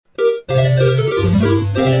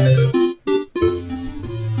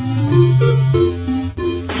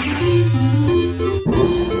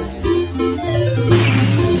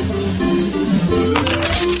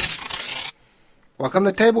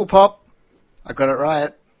Welcome to Tablepop. I got it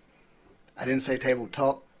right. I didn't say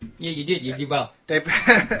tabletop. Yeah, you did. You did well.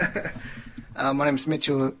 My name's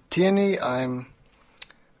Mitchell Tierney. I'm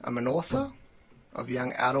an author of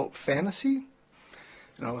young adult fantasy,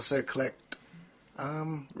 and I also collect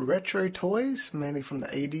retro toys, mainly from the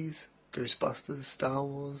 80s, Ghostbusters, Star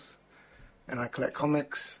Wars, and I collect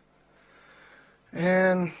comics,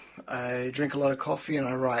 and I drink a lot of coffee and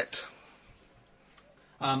I write.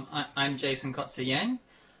 I'm Jason Kotze-Yang.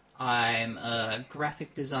 I'm a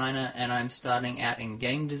graphic designer and I'm starting out in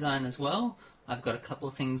game design as well. I've got a couple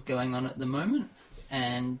of things going on at the moment,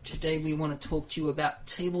 and today we want to talk to you about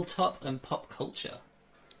tabletop and pop culture.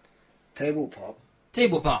 Tablepop.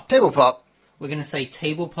 Tablepop. Tablepop. We're going to say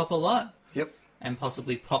tablepop a lot. Yep. And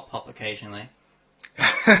possibly pop occasionally.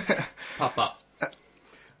 Pop.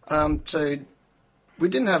 So we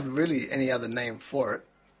didn't have really any other name for it.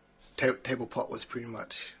 Tablepop was pretty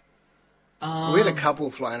much... we had a couple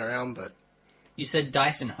flying around, but... You said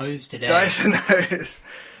Dyson Hose today. Dyson Hose.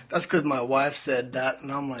 That's because my wife said that,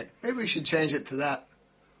 and I'm like, maybe we should change it to that.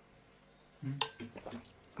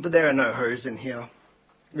 But there are no hose in here.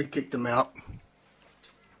 We kicked them out.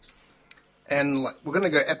 And we're going to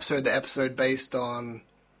go episode to episode based on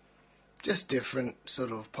just different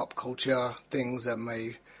sort of pop culture things that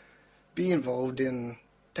may be involved in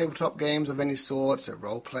tabletop games of any sort, so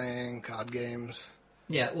role-playing, card games.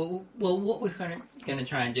 Yeah, well, what we're going to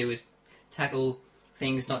try and do is tackle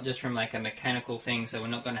things not just from like a mechanical thing, so we're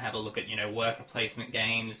not going to have a look at, worker placement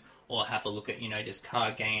games or have a look at, just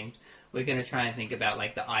card games. We're going to try and think about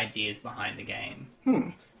like the ideas behind the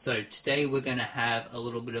game. So today we're going to have a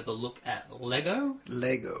little bit of a look at Lego.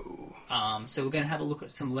 So we're going to have a look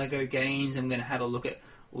at some Lego games, and we're going to have a look at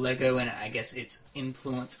Lego and I guess its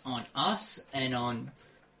influence on us and on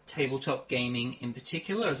tabletop gaming in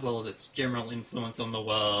particular, as well as its general influence on the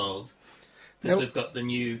world. Because we've got the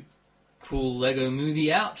new cool Lego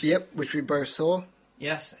movie out. Yep, which we both saw.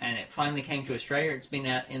 Yes, and it finally came to Australia. It's been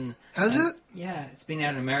out in... Has it? Yeah, it's been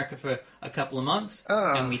out in America for a couple of months,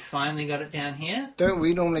 and we finally got it down here. Don't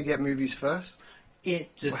we normally get movies first?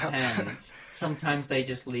 It depends. Sometimes they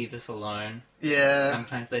just leave us alone. Yeah.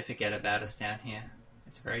 Sometimes they forget about us down here.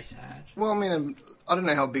 It's very sad. Well, I mean, I don't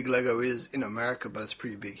know how big Lego is in America, but it's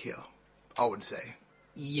pretty big here, I would say.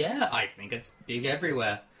 Yeah, I think it's big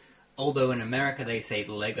everywhere. Although in America they say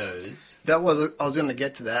Legos. I was going to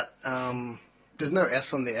get to that. There's no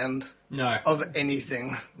S on the end. No. Of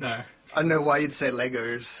anything. No. I don't know why you'd say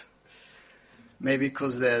Legos. Maybe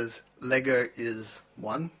because there's Lego is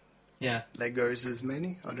one. Yeah. Legos is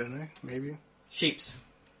many. I don't know. Maybe. Sheeps.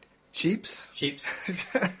 Sheeps? Sheeps.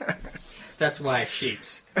 That's why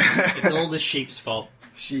sheeps. It's all the sheep's fault.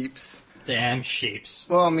 Sheeps. Damn sheeps.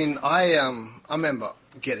 Well, I mean, I remember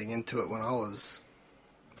getting into it when I was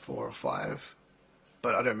 4 or 5,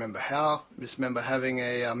 but I don't remember how. I just remember having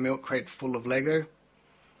a milk crate full of Lego,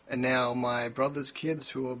 and now my brother's kids,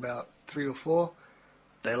 who are about 3 or 4,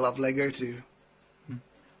 they love Lego too.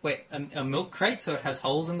 Wait, a milk crate so it has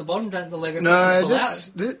holes in the bottom? Don't the Lego No, pieces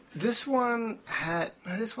fall out? this one had...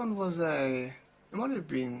 No, this one was a... It might have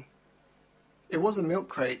been... It was a milk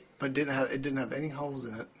crate, but it didn't have any holes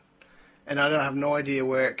in it. And I don't have no idea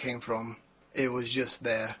where it came from. It was just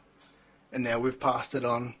there. And now we've passed it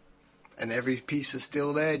on. And every piece is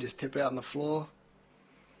still there. Just tip it out on the floor.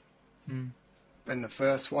 And the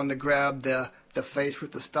first one to grab the face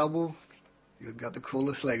with the stubble, you've got the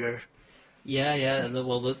coolest Lego. Yeah.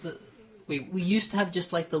 We used to have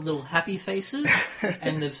just like the little happy faces,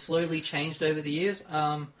 and they've slowly changed over the years.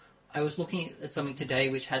 I was looking at something today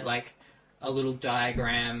which had like a little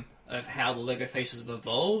diagram of how the Lego faces have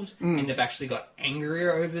evolved, and they've actually got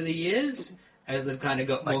angrier over the years as they've kind of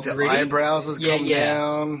got more gritty. Like the eyebrows has come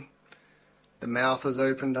down, the mouth has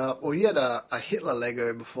opened up. Well, you had a Hitler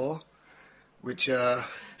Lego before, which we're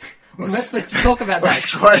not supposed to talk about that.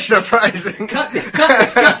 That's quite surprising. Cut this.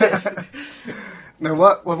 No,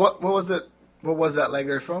 what was it? What was that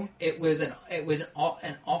Lego from? It was an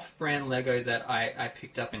off-brand Lego that I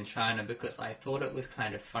picked up in China because I thought it was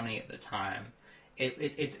kind of funny at the time.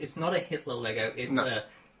 It's not a Hitler Lego.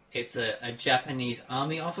 It's a Japanese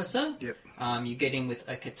army officer. Yep. You get him with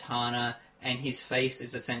a katana, and his face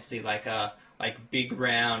is essentially like big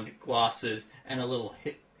round glasses and a little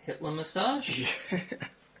Hitler moustache. Yeah.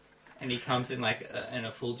 And he comes in in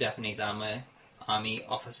a full Japanese army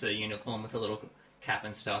officer uniform with a little cap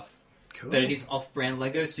and stuff. Cool. But it is off-brand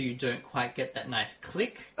Lego, so you don't quite get that nice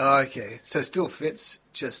click. Oh, okay. So it still fits,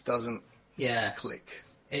 just doesn't click.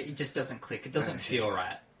 It just doesn't click. It doesn't feel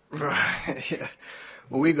right. Right, yeah.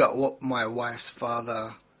 Well, we got my wife's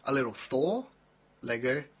father a little Thor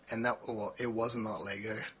Lego, and it was not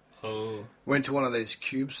Lego. Oh. Went to one of those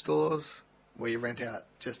cube stores where you rent out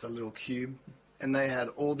just a little cube, and they had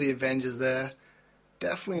all the Avengers there.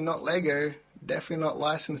 Definitely not Lego, definitely not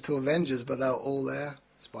licensed to Avengers, but they were all there.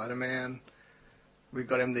 Spider-Man. We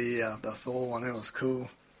got him the Thor one, it was cool.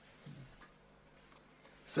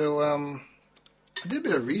 So, I did a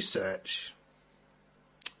bit of research,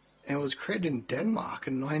 and it was created in Denmark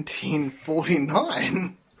in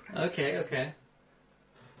 1949. Okay.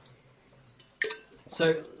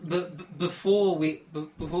 So, but before we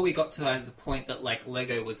got to the point that like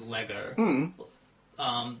Lego was Lego,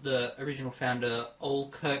 the original founder Ole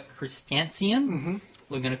Kirk Christiansen,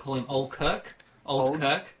 we're going to call him Old Kirk. Old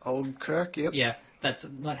Kirk. Old Kirk, yep. Yeah, that's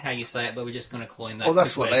not how you say it, but we're just going to call him that. Well,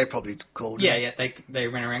 that's what they probably called him. Yeah. They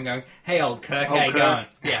ran around going, "Hey, Old Kirk, Old how you Kirk. going?"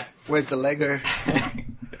 Yeah. Where's the Lego?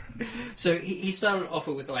 So he started off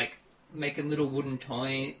with like making little wooden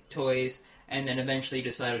toys, and then eventually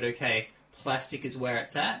decided, okay, plastic is where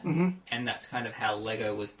it's at, and that's kind of how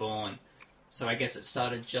Lego was born. So I guess it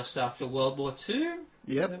started just after World War II?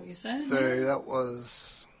 Yep. Is that what you're saying? So that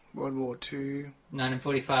was World War II.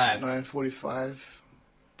 1945. 1945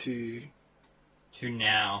 to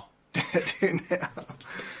now. to now.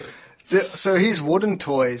 So his wooden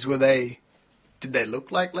toys, did they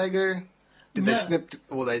look like Lego? Did they snip,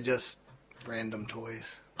 or were they just random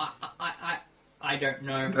toys? I don't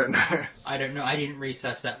know. Don't know. I don't know. I didn't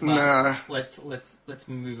research that far. No. Let's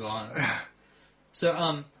move on.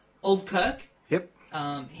 So Old Kirk. Yep.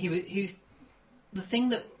 He the thing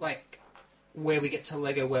that like where we get to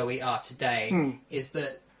Lego where we are today is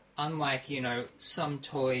that unlike some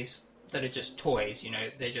toys that are just toys,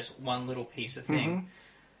 they're just one little piece of thing.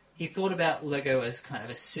 He thought about Lego as kind of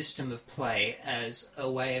a system of play, as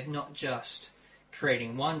a way of not just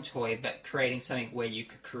creating one toy, but creating something where you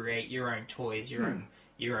could create your own toys,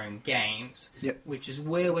 your own games. Yep. Which is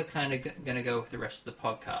where we're kind of going to go with the rest of the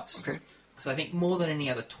podcast. Okay. Because I think more than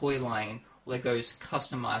any other toy line, Lego's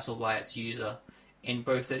customizable by its user in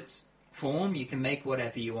both its form. You can make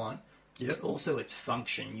whatever you want, but also its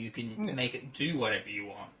function. You can make it do whatever you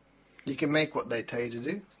want. You can make what they tell you to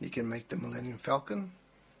do. You can make the Millennium Falcon,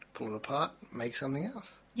 pull it apart, make something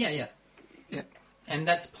else. Yeah. And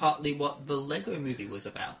that's partly what the Lego movie was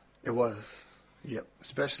about. It was. Yep.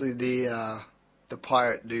 Especially the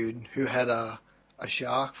pirate dude who had a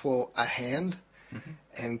shark for a hand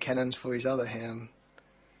and cannons for his other hand.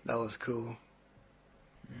 That was cool.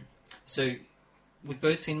 So, we've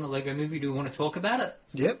both seen the Lego movie. Do we want to talk about it?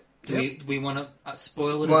 Yep. Do we want to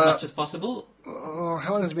spoil it as much as possible?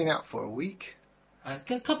 How long has it been out for? A week? A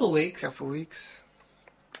couple of weeks. Couple of weeks.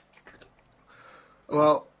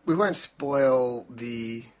 Well, we won't spoil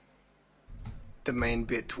the main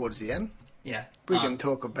bit towards the end. Yeah. We can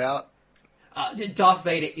talk about... Darth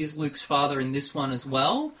Vader is Luke's father in this one as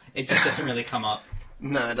well. It just doesn't really come up.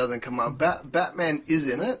 No, it doesn't come up. Batman is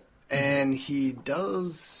in it, and he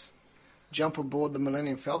does jump aboard the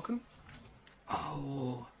Millennium Falcon.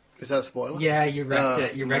 Oh. Is that a spoiler? Yeah, you wrecked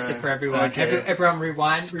it. You wrecked it for everyone. Okay. Everyone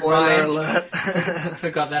rewind. Spoiler rewind. alert.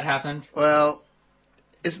 Forgot that happened. Well,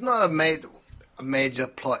 it's not a major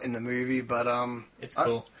plot in the movie, but it's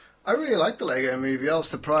cool. I really like the Lego movie. I was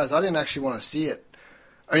surprised. I didn't actually want to see it.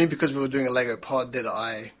 Only because we were doing a Lego pod did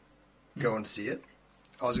I go and see it.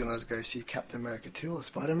 I was going to go see Captain America 2 or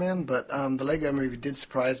Spider-Man, but the Lego movie did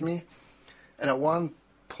surprise me. And at one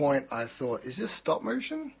point I thought, is this stop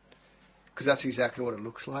motion? Because that's exactly what it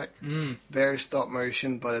looks like. Very stop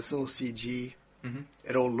motion, but it's all CG.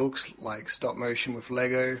 It all looks like stop motion with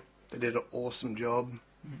Lego. They did an awesome job.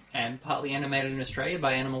 And partly animated in Australia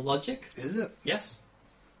by Animal Logic. Is it? Yes.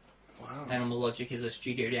 Wow. Animal Logic is a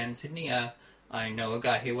studio down in Sydney. I know a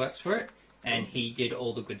guy who works for it, and he did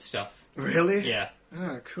all the good stuff. Really? Yeah.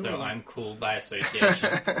 Oh, cool. So I'm cool by association.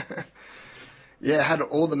 Yeah, it had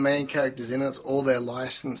all the main characters in it, all their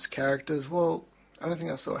licensed characters. Well, I don't think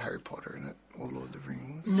I saw Harry Potter in it, or Lord of the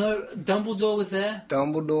Rings. No, Dumbledore was there.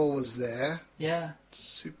 Dumbledore was there. Yeah.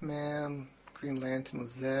 Superman, Green Lantern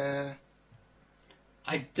was there.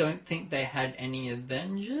 I don't think they had any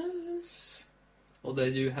Avengers. Although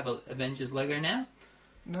they do have a Avengers Lego now.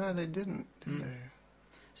 No, they didn't, did they?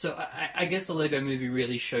 So I guess the Lego movie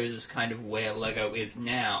really shows us kind of where Lego is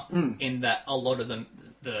now, in that a lot of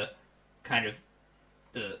the kind of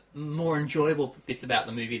the more enjoyable bits about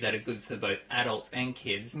the movie that are good for both adults and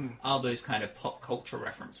kids are those kind of pop culture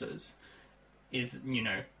references. Is,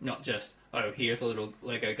 not just, oh, here's a little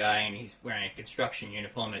Lego guy and he's wearing a construction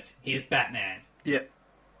uniform. It's, here's Batman. Yeah.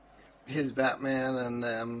 Here's Batman,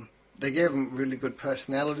 and they gave him really good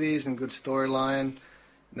personalities and good storyline.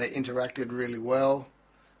 They interacted really well.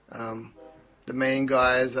 The main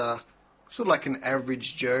guys are sort of like an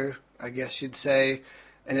average Joe, I guess you'd say.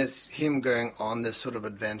 And it's him going on this sort of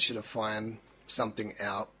adventure to find something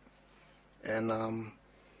out. And,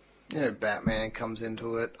 Batman comes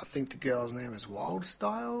into it. I think the girl's name is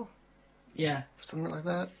Wildstyle? Yeah. Something like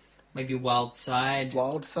that. Maybe Wild Side.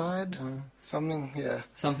 Wild Side? Something, yeah.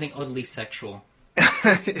 Something oddly sexual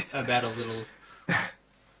about a little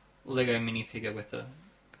Lego minifigure with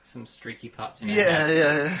some streaky parts in it.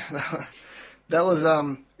 Yeah. That was,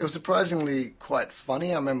 it was surprisingly quite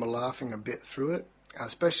funny. I remember laughing a bit through it,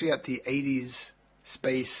 especially at the 80s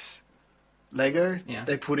space Lego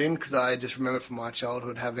they put in, because I just remember from my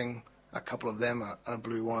childhood having a couple of them, a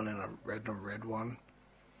blue one and a red one.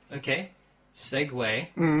 Okay, segue.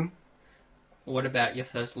 Mm-hmm. What about your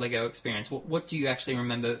first Lego experience? What do you actually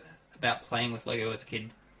remember about playing with Lego as a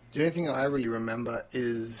kid? The only thing I really remember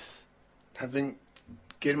is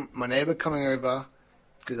getting my neighbour coming over,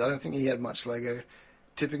 because I don't think he had much Lego,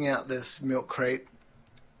 tipping out this milk crate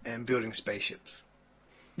and building spaceships.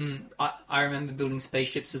 I remember building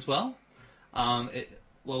spaceships as well.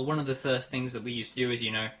 One of the first things that we used to do is,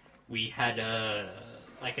 we had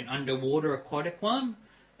like an underwater aquatic one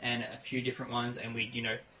and a few different ones, and we'd,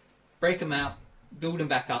 break them out, build them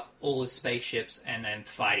back up, all as spaceships, and then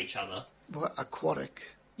fight each other. What,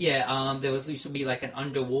 aquatic? Yeah, there used to be like an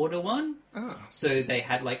underwater one. Oh. So they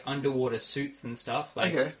had like underwater suits and stuff.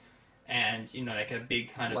 Like, okay. And, like a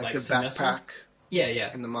big kind of like like... the backpack? Yeah.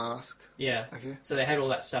 And the mask? Yeah. Okay. So they had all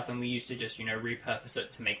that stuff, and we used to just, repurpose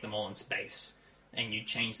it to make them all in space. And you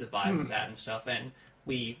change the visors out and stuff. And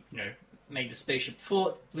we, made the spaceship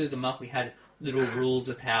fort, blew them up. We had little rules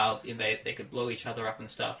with how they could blow each other up and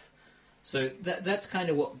stuff. So that's kind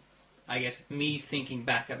of what, I guess, me thinking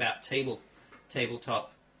back about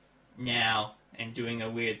tabletop now and doing a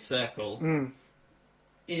weird circle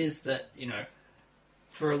is that,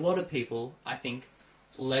 for a lot of people, I think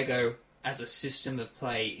Lego as a system of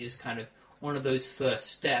play is kind of one of those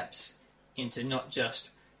first steps into not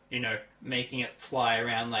just, making it fly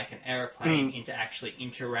around like an aeroplane, into actually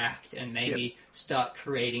interact and maybe start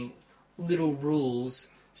creating little rules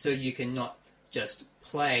so you can not just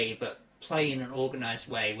play, but play in an organized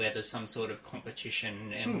way where there's some sort of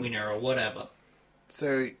competition and winner or whatever.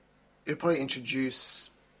 So it'll probably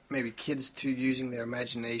introduce maybe kids to using their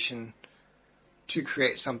imagination to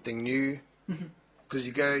create something new. Because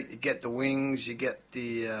you get the wings, you get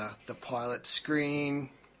the pilot screen.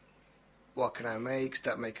 What can I make?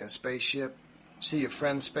 Start making a spaceship. See your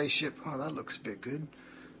friend's spaceship. Oh, that looks a bit good.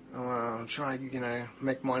 I'll try,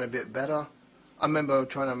 make mine a bit better. I remember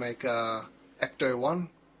trying to make Ecto 1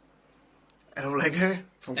 out of Lego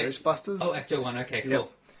from Ghostbusters. Oh, Ecto 1, okay, cool.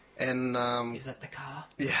 Yep. And is that the car?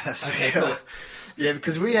 Yeah, that's okay, the car. Cool. Yeah,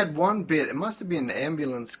 because we had one bit. It must have been an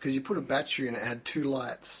ambulance, because you put a battery in it. It had two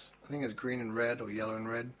lights. I think it was green and red, or yellow and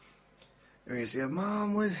red. And we used to go,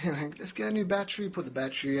 Mom, let's get a new battery. Put the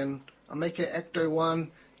battery in. I'll make it Ecto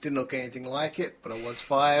 1. Didn't look anything like it, but I was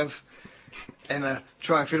 5. And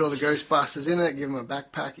try and fit all the Ghostbusters in it. Give them a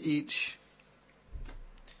backpack each.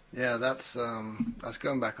 Yeah, that's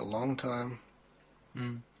going back a long time.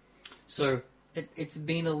 So it's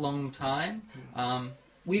been a long time.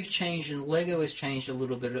 We've changed, and Lego has changed a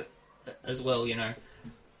little bit as well.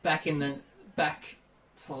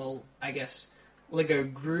 I guess Lego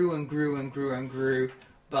grew and grew and grew and grew,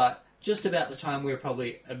 but just about the time we were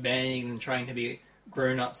probably abandoning and trying to be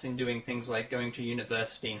grown-ups and doing things like going to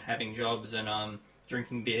university and having jobs and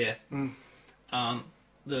drinking beer,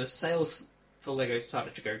 the sales for Lego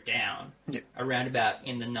started to go down around about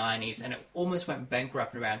in the 90s, and it almost went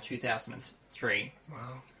bankrupt around 2003.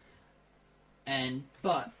 Wow.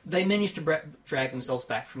 But they managed to drag themselves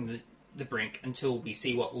back from the brink until we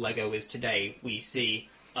see what Lego is today. We see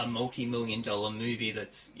a multi-million-dollar movie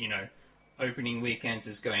that's, opening weekends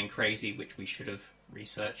is going crazy, which we should have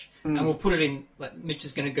researched. And we'll put it in, like, Mitch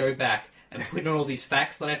is going to go back and put in all these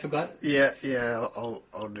facts that I forgot. Yeah,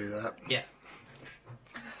 I'll do that. Yeah.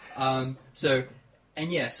 So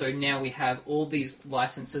now we have all these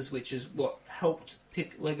licenses, which is what helped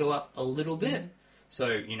pick Lego up a little bit.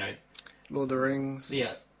 So, Lord of the Rings.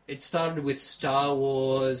 Yeah. It started with Star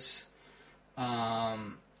Wars,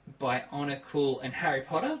 Bionicle, and Harry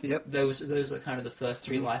Potter. Yep. Those are kind of the first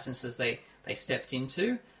 3 licenses they stepped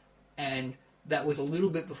into. And that was a little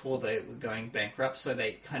bit before they were going bankrupt, so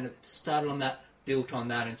they kind of started on that, built on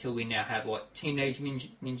that until we now have, Teenage Ninja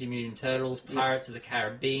Mutant Turtles, Pirates of the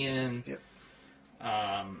Caribbean. Yep.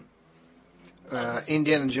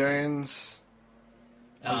 Indiana Jones.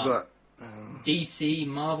 We've got DC,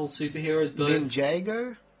 Marvel superheroes, both.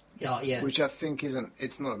 Ninjago? Yeah. Which I think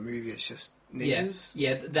it's not a movie, it's just ninjas.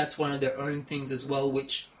 Yeah, that's one of their own things as well,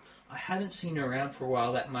 which I haven't seen around for a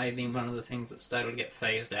while. That may have been one of the things that started to get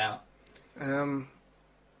phased out.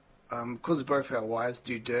 because both our wives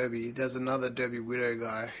do Derby, there's another Derby Widow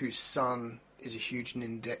guy whose son is a huge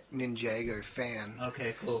Ninjago fan.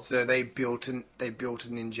 Okay, cool. So they built a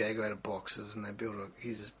Ninjago out of boxes, and they built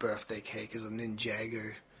his birthday cake as a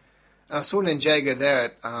Ninjago. And I saw Ninjago there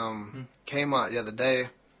at Kmart the other day.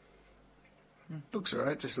 Looks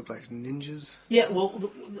alright, just look like ninjas. Yeah, well,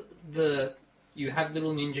 you have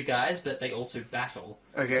little ninja guys, but they also battle.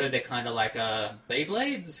 Okay. So they're kind of like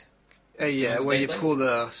Beyblades. Yeah, where you Beyblade? pull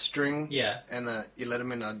the string. Yeah. And you let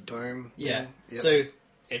them in a dome. Yeah. Thing. Yep. So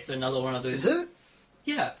it's another one of those. Is it?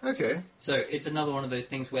 Yeah. Okay. So it's another one of those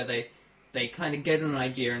things where they kind of get an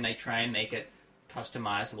idea and they try and make it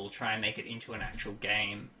customizable, try and make it into an actual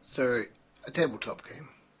game. So a tabletop game.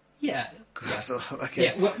 Yeah. Okay.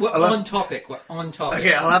 Yeah, we're on topic. We're on topic.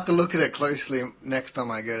 Okay, I'll have to look at it closely next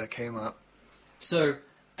time I go to Kmart. So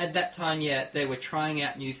at that time, yeah, they were trying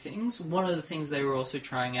out new things. One of the things they were also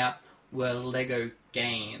trying out were Lego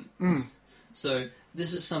games. So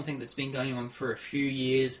this is something that's been going on for a few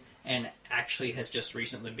years and actually has just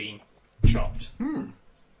recently been chopped.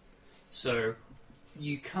 So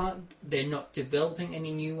they're not developing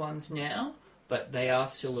any new ones now, but they are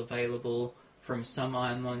still available from some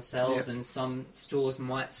Iron Man sales, and some stores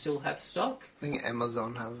might still have stock. I think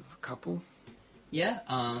Amazon have a couple. Yeah.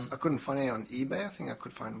 I couldn't find any on eBay. I think I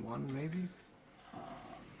could find one, maybe.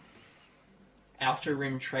 Outer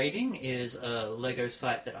Rim Trading is a Lego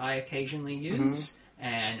site that I occasionally use,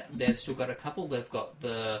 and they've still got a couple. They've got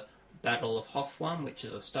the Battle of Hoth one, which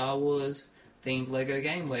is a Star Wars themed Lego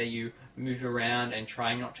game where you move around and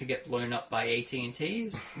try not to get blown up by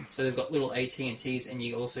AT&Ts. So they've got little AT&Ts, and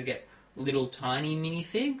you also get little tiny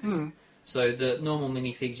minifigs. So the normal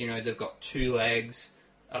minifigs, they've got 2 legs,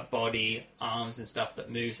 a body, arms and stuff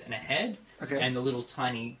that moves, and a head. Okay. And the little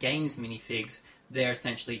tiny games minifigs, they're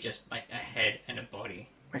essentially just like a head and a body.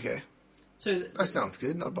 Okay. So that sounds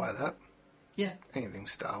good. I'll buy that. Yeah. Anything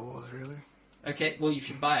Star Wars, really. Okay, well, you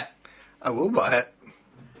should buy it. I will buy it.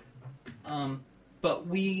 But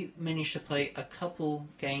we managed to play a couple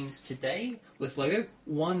games today with Lego.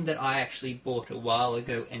 One that I actually bought a while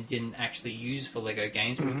ago and didn't actually use for Lego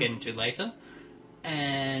games, we'll get into later.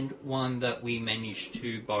 And one that we managed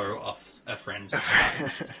to borrow off a friend's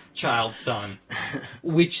child's son,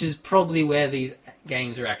 which is probably where these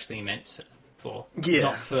games are actually meant for. Yeah.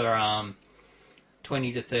 Not for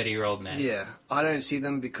 20 to 30-year-old men. Yeah. I don't see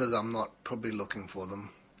them because I'm not probably looking for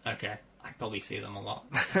them. Okay. I probably see them a lot.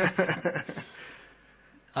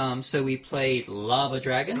 So we played Lava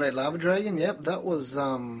Dragon. Yep. That was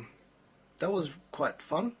quite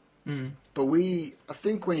fun. But I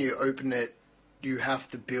think when you open it, you have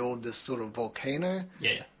to build this sort of volcano.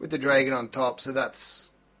 Yeah. With the dragon on top. So that's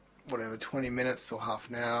 20 minutes or half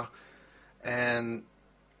an hour. And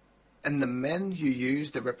the men you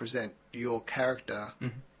use to represent your character,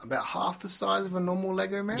 about half the size of a normal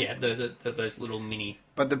Lego man. Yeah, those little mini.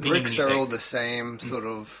 But the bricks mini are all things. the same sort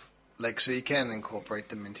of, so you can incorporate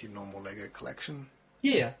them into your normal Lego collection.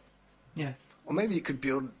 Yeah. Or maybe you could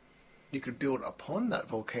build upon that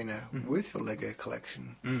volcano with your Lego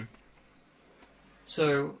collection.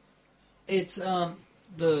 So, it's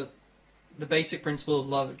the basic principle of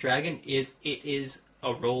Lava Dragon is it is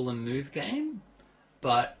a roll and move game,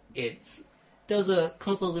 but it does a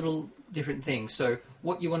couple of little different things. So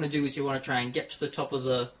what you want to do is you want to try and get to the top of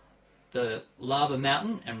the lava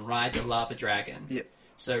mountain and ride the lava dragon. Yep.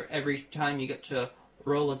 So every time you get to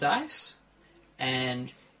roll a dice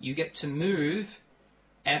and you get to move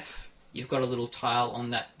F, you've got a little tile on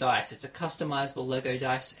that dice. It's a customizable Lego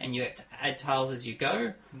dice, and you have to add tiles as you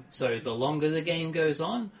go. So the longer the game goes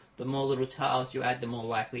on, the more little tiles you add, the more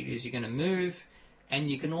likely it is you're going to move. And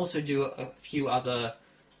you can also do a few other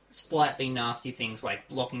slightly nasty things like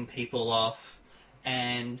blocking people off,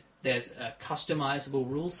 and there's a customizable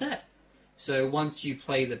rule set. So once you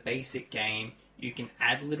play the basic game, you can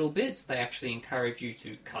add little bits. They actually encourage you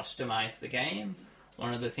to customize the game.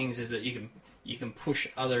 One of the things is that you can push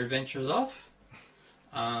other adventures off,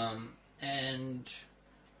 and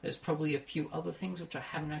there's probably a few other things which I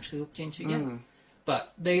haven't actually looked into yet.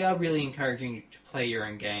 But they are really encouraging you to play your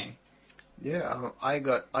own game. Yeah, I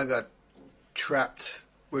got trapped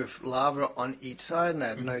with lava on each side, and I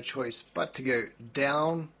had no choice but to go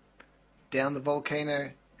down the volcano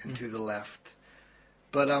and to the left.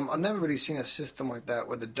 But I've never really seen a system like that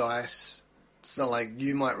where the dice. So like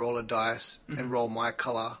you might roll a dice and roll my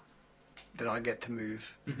color, then I get to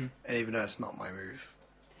move, and even though it's not my move.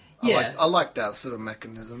 Yeah, I like that sort of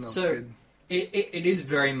mechanism. That's good. It is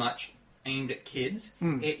very much aimed at kids.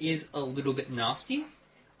 It is a little bit nasty,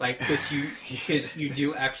 because you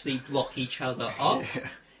do actually block each other off.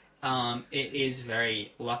 Yeah. It is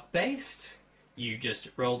very luck based. you just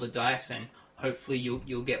roll the dice and hopefully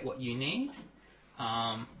you'll get what you need.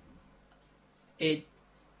 It's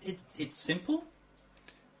simple.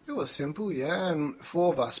 It was simple, yeah, and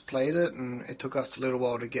 4 of us played it, and it took us a little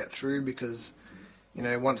while to get through because,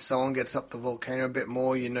 once someone gets up the volcano a bit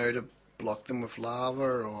more, to block them with lava,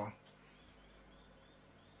 or...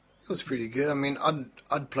 It was pretty good. I mean,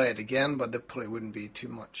 I'd play it again, but there probably wouldn't be too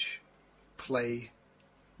much play.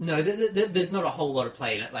 No, there's not a whole lot of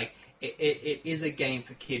play in it. Like, it is a game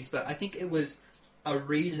for kids, but I think it was a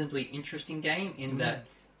reasonably interesting game in that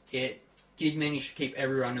it did manage to keep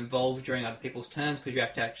everyone involved during other people's turns because you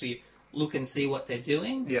have to actually look and see what they're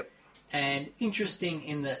doing. Yep. And interesting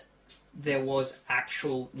in that there was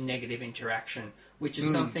actual negative interaction, which is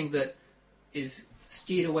something that is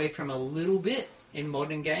steered away from a little bit in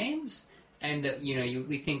modern games, and that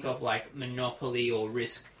we think of like Monopoly or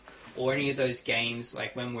Risk or any of those games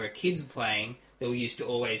like when we were kids playing that we used to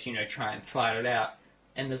always try and fight it out,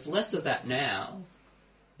 and there's less of that now,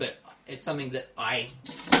 but it's something that I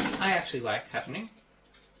actually like happening.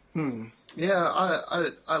 Yeah,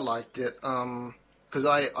 I liked it because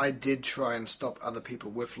I did try and stop other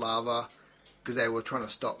people with lava because they were trying to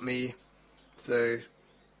stop me, so...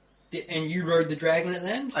 And you rode the dragon at the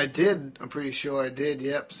end? I did. I'm pretty sure I did,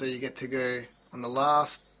 yep. So you get to go on the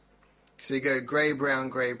last... So you go grey, brown,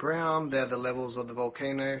 grey, brown. They're the levels of the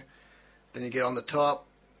volcano. Then you get on the top,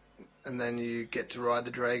 and then you get to ride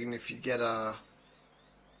the dragon if you get a...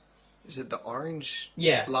 Is it the orange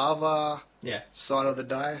lava side of the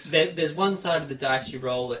dice? There's one side of the dice you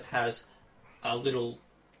roll that has a little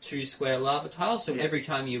 2-square lava tile, so every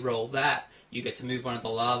time you roll that, you get to move one of the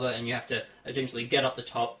lava, and you have to essentially get up the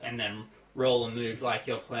top and then roll and move like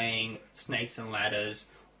you're playing Snakes and Ladders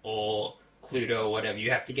or Cluedo or whatever.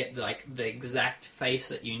 You have to get the exact face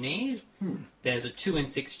that you need. There's a 2 in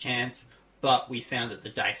 6 chance, but we found that the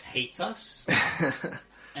dice hates us.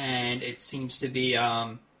 And it seems to be,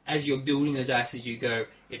 as you're building the dice as you go,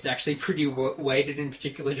 it's actually pretty weighted in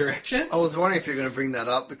particular directions. I was wondering if you're going to bring that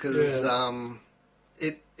up because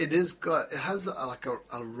it has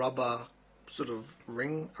a rubber sort of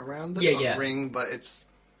ring around it. Not ring, but it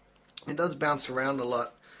does bounce around a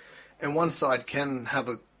lot. And one side can have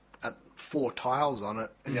 4 tiles on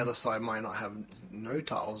it, and the other side might not have no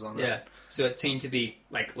tiles on it. Yeah, so it seemed to be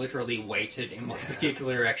literally weighted in one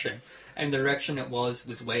particular direction. And the direction it was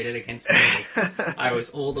weighted against me. I was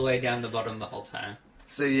all the way down the bottom the whole time.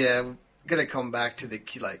 So yeah, gonna come back to the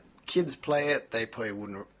kids play it. They probably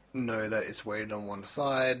wouldn't know that it's weighted on one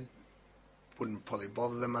side. Wouldn't probably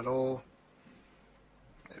bother them at all.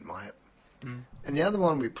 It might. And the other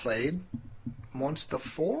one we played, Monster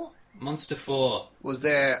 4? Monster 4. Was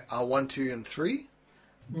there a 1, 2, and 3?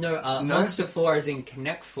 No, Monster 4 as in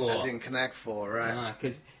Connect 4. As in Connect 4, right.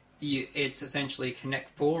 Because it's essentially Connect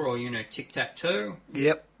 4 or, tic-tac-toe.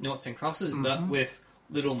 Yep. Noughts and crosses, but with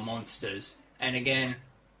little monsters. And again,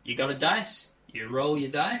 you got a dice, you roll your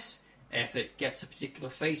dice. If it gets a particular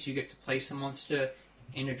face, you get to place a monster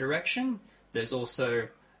in a direction. There's also...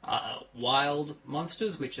 wild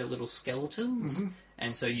monsters, which are little skeletons,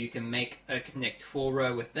 and so you can make a Connect 4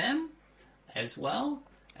 row with them as well,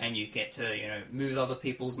 and you get to move other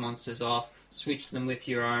people's monsters off, switch them with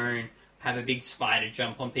your own, have a big spider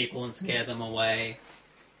jump on people and scare them away.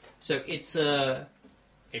 So it's a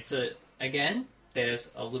again,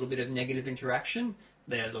 there's a little bit of negative interaction,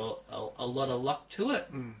 there's a lot of luck to it,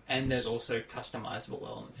 and there's also customizable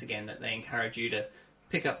elements again that they encourage you to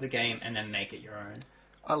pick up the game and then make it your own.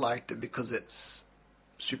 I liked it because it's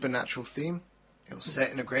supernatural theme. It was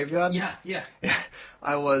set in a graveyard. Yeah.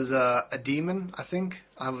 I was a demon, I think.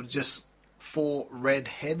 I was just 4 red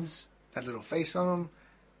heads, that little face on them.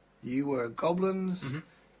 You were goblins.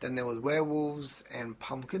 Then there was werewolves and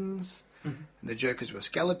pumpkins. And the jokers were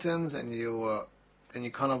skeletons, and you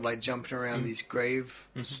kind of jumping around these grave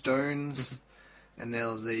stones. And there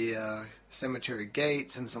was the cemetery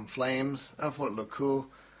gates and some flames. I thought it looked cool.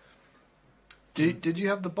 Did you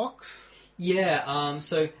have the box? Yeah,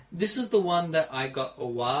 so this is the one that I got a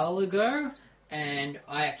while ago, and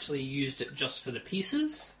I actually used it just for the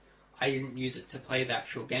pieces. I didn't use it to play the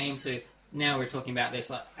actual game, so now we're talking about this.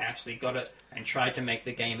 I actually got it and tried to make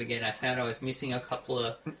the game again. I found I was missing a couple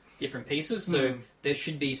of different pieces, so there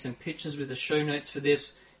should be some pictures with the show notes for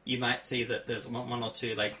this. You might see that there's one or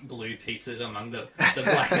two blue pieces among the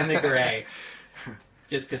black and the grey.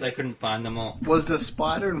 Just because I couldn't find them all. Was the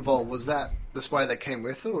spider involved? Was that the spider that came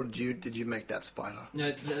with it, or did you make that spider?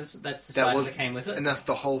 No, that's the spider that came with it. And that's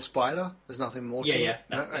the whole spider? There's nothing more to it? Yeah,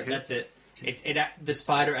 that's it. The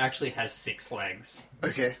spider actually has 6 legs.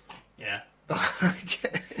 Okay. Yeah.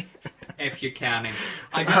 Okay. if you're counting.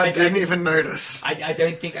 I didn't even notice. I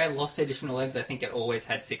don't think I lost additional legs. I think it always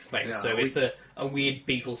had 6 legs. Yeah, so it's a weird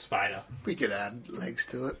beetle spider. We could add legs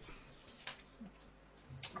to it.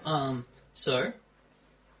 So,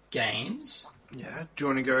 games. Yeah. Do you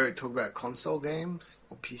want to go talk about console games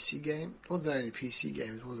or PC games? There wasn't any PC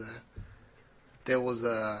games, was there? There was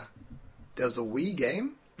a Wii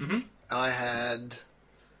game. Mm-hmm. I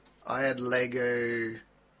had Lego.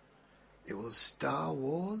 It was Star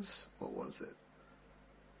Wars. What was it?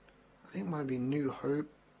 I think it might have been New Hope.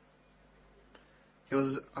 It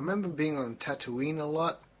was. I remember being on Tatooine a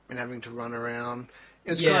lot and having to run around.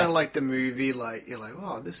 It was kind of like the movie. Like you're like,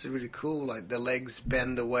 oh, this is really cool. Like the legs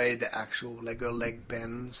bend away, the actual Lego leg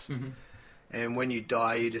bends, and when you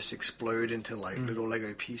die, you just explode into like little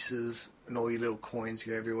Lego pieces, and all your little coins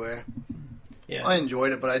go everywhere. Yeah, I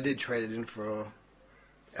enjoyed it, but I did trade it in for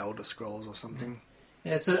Elder Scrolls or something.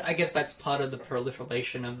 Yeah, so I guess that's part of the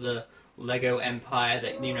proliferation of the Lego empire.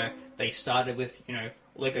 That they started with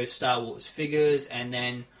Lego Star Wars figures, and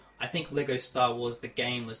then I think Lego Star Wars the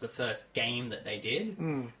game was the first game that they did,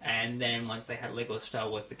 and then once they had Lego Star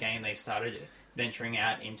Wars the game, they started venturing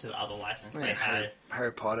out into the other license they had.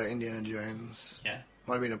 Harry Potter, Indiana Jones. Yeah,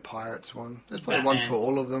 might have been a Pirates one. There's probably Batman, one for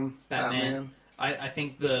all of them. Batman. I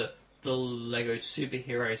think the Lego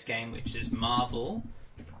superheroes game, which is Marvel,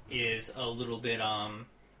 is a little bit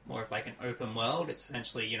more of like an open world. It's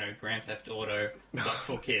essentially Grand Theft Auto but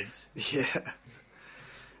for kids. Yeah,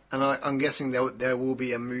 and I'm guessing there will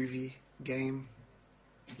be a movie game,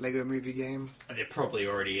 Lego movie game. There probably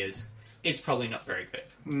already is. It's probably not very good.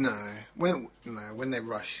 No, when they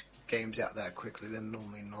rush games out that quickly, they're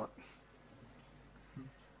normally not.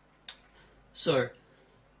 So,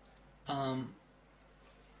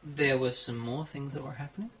 there were some more things that were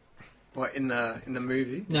happening. What in the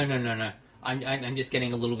movie? No. I'm just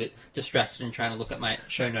getting a little bit distracted and trying to look at my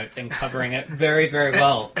show notes and covering it very, very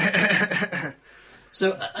well.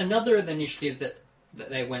 So another initiative that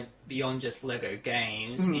they went beyond just Lego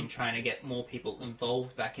games in trying to get more people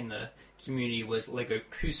involved back in the community was Lego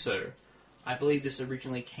Kuso. I believe this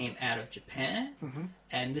originally came out of Japan,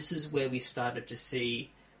 and this is where we started to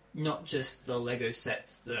see not just the Lego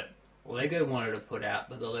sets that Lego wanted to put out,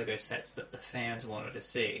 but the Lego sets that the fans wanted to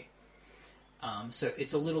see. So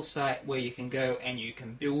it's a little site where you can go and you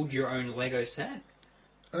can build your own Lego set,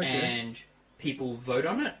 and people vote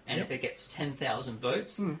on it, and if it gets 10,000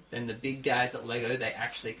 votes, then the big guys at Lego, they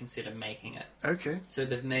actually consider making it. Okay. So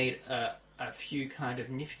they've made a few kind of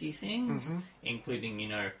nifty things,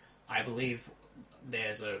 including, I believe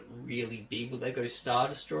there's a really big Lego Star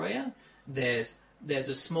Destroyer. There's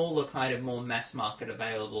a smaller kind of more mass market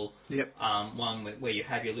available one where you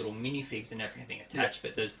have your little minifigs and everything attached,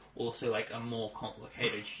 but there's also like a more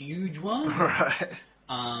complicated, huge one. Right.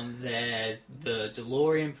 There's the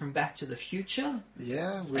DeLorean from Back to the Future.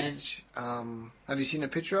 Yeah, which have you seen a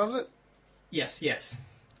picture of it? Yes.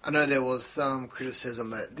 I know there was some criticism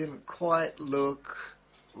that it didn't quite look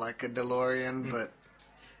like a DeLorean, but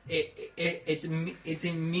it's in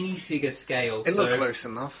minifigure scale. It looked close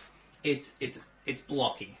enough. It's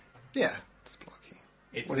blocky. Yeah, it's blocky.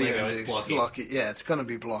 It's Lego, it's blocky. It's blocky. Yeah, it's going to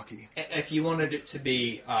be blocky. If you wanted it to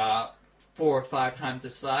be 4 or 5 times the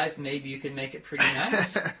size, maybe you could make it pretty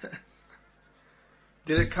nice.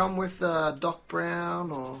 Did it come with Doc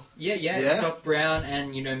Brown or? Yeah. Doc Brown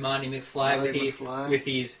and Marty McFly with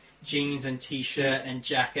his jeans and t-shirt and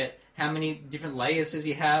jacket. How many different layers does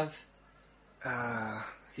he have?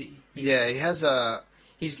 He has a.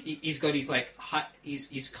 He's got his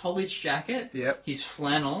his college jacket. Yep. His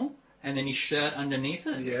flannel and then his shirt underneath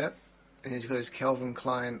it. Yep. And he's got his Calvin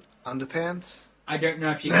Klein underpants. I don't know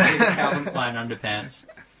if you can see the Calvin Klein underpants.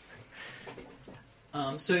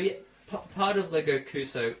 Part of Lego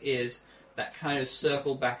Kuso is that kind of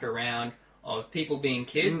circle back around of people being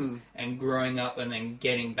kids and growing up and then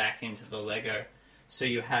getting back into the Lego. So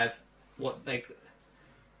you have what they...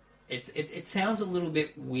 It sounds a little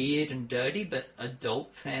bit weird and dirty, but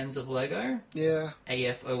adult fans of Lego,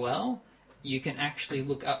 AFOL, you can actually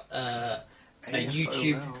look up a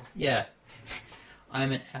YouTube... Yeah.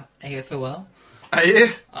 I'm an AFOL. Are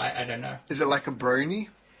you? I don't know. Is it like a brony?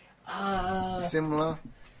 Similar?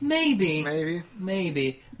 Maybe.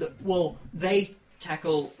 Maybe. Well, they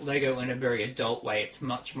tackle Lego in a very adult way. It's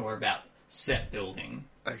much more about set building.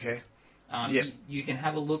 Okay. You can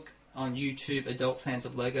have a look on YouTube, adult fans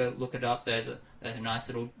of Lego. Look it up. There's a nice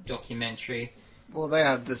little documentary. Well, they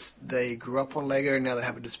have this. They grew up on Lego. Now they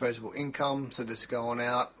have a disposable income, so they're just going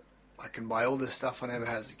out. I can buy all this stuff I never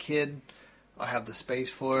had as a kid. I have the space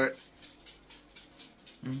for it.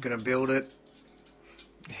 I'm gonna build it.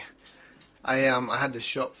 Yeah. I had to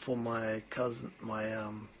shop for my cousin, my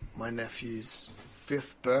my nephew's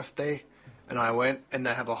 5th birthday, and I went, and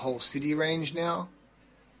they have a whole city range now.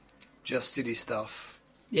 Just city stuff.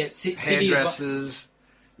 Yeah, City. Hairdressers,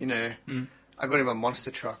 you know. Mm. I got him a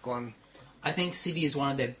monster truck one. I think City is one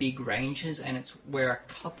of their big ranges, and it's where a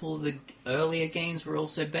couple of the earlier games were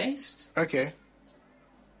also based. Okay.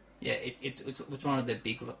 Yeah, it's one of their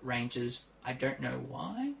big ranges. I don't know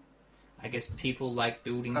why. I guess people like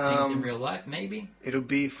building things in real life, maybe. It'll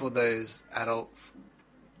be for those adult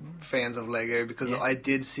fans of Lego, because I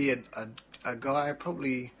did see a guy,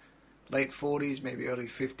 probably late 40s, maybe early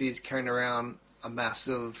 50s, carrying around a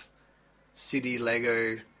massive city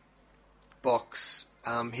Lego box.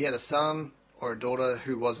 He had a son or a daughter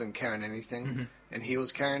who wasn't carrying anything, and he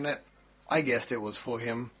was carrying it. I guessed it was for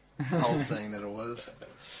him. I was saying that it was.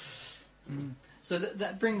 So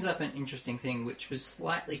that brings up an interesting thing, which was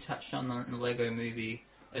slightly touched on in the Lego movie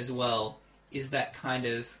as well, is that kind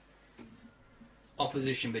of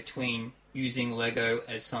opposition between using Lego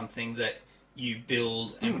as something that you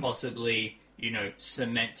build and possibly,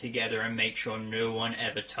 cement together and make sure no one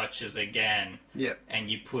ever touches again. Yeah. And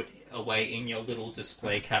you put away in your little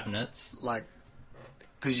display cabinets. Like,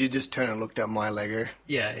 because you just turned and looked at my Lego.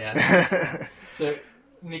 Yeah. So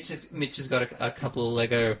Mitch has got a couple of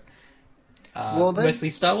Lego,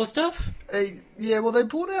 mostly Star Wars stuff. They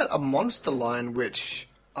brought out a monster line, which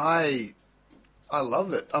I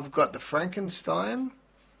love it. I've got the Frankenstein,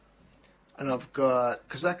 and I've got,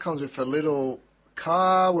 because that comes with a little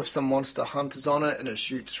car with some monster hunters on it, and it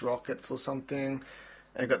shoots rockets or something.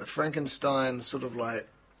 And I've got the Frankenstein, sort of like,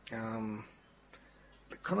 kind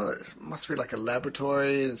of must be like a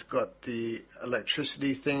laboratory, and it's got the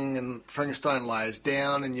electricity thing, and Frankenstein lies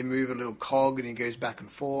down, and you move a little cog, and he goes back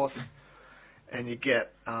and forth, and you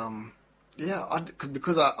get,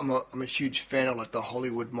 because I'm a huge fan of like the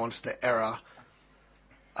Hollywood monster era.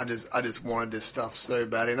 I just wanted this stuff so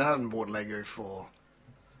badly, and I haven't bought Lego for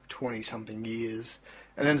 20-something years.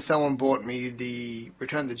 And then someone bought me the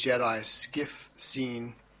Return of the Jedi skiff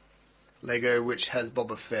scene Lego, which has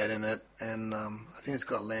Boba Fett in it, and I think it's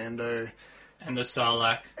got Lando. And the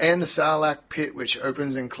Sarlacc. And the Sarlacc pit, which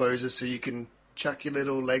opens and closes, so you can chuck your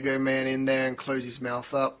little Lego man in there and close his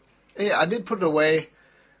mouth up. And yeah, I did put it away,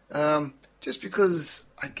 just because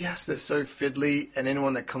I guess they're so fiddly, and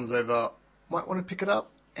anyone that comes over might want to pick it up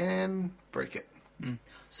and break it.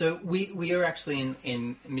 So we are actually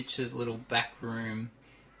in Mitch's little back room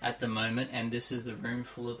at the moment, and this is the room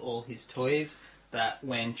full of all his toys that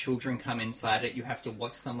when children come inside it, you have to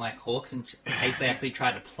watch them like hawks in case they actually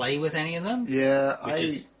try to play with any of them. Yeah,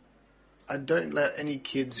 I don't let any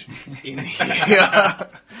kids in here.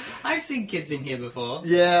 I've seen kids in here before.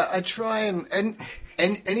 Yeah, I try and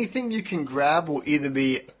anything you can grab will either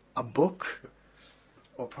be a book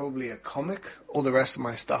or probably a comic. All the rest of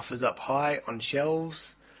my stuff is up high on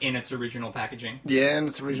shelves. In its original packaging. Yeah, in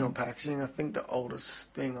its original packaging. I think the oldest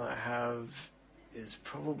thing I have is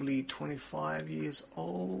probably 25 years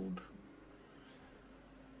old.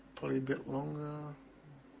 Probably a bit longer.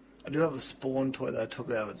 I do have a Spawn toy that I took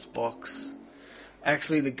out of its box.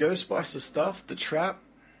 Actually, the Ghostbuster stuff, the Trap,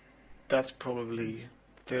 that's probably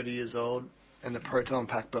 30 years old. And the Proton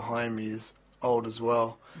Pack behind me is old as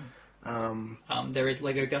well. There is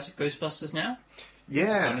Lego Ghostbusters now?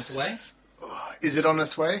 Yeah. It's on its way? Is it on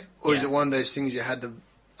its way? Or is Yeah. it one of those things you had to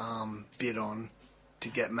bid on to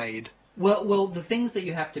get made? Well, the things that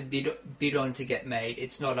you have to bid on to get made,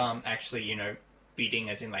 it's not actually, bidding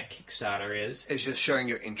as in like Kickstarter is. It's just showing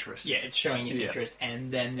your interest. Yeah, it's showing your Yeah. interest,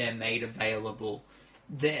 and then they're made available.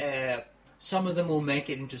 Some of them will make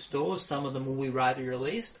it into stores, some of them will be widely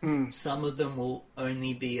released, some of them will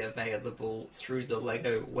only be available through the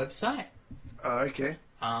Lego website. Okay.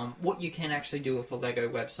 What you can actually do with the Lego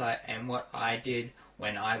website, and what I did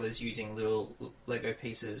when I was using little Lego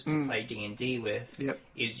pieces to play D&D with, Yep.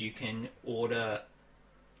 is you can order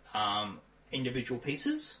individual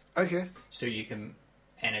pieces. Okay. So you can,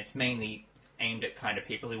 and it's mainly aimed at kind of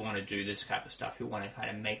people who want to do this type of stuff, who want to kind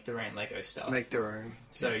of make their own Lego stuff. Make their own.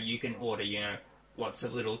 So you can order, lots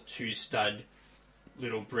of little 2-stud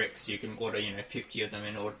little bricks. You can order, 50 of them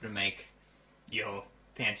in order to make your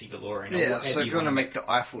fancy DeLorean. Yeah, so if you want to make the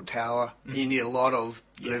Eiffel Tower, you need a lot of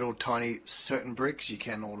little tiny certain bricks, you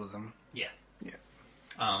can order them. Yeah. Yeah.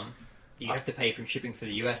 You have to pay for shipping for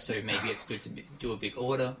the US, so maybe it's good to do a big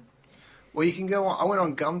order. Well, you can go on. I went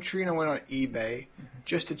on Gumtree and I went on eBay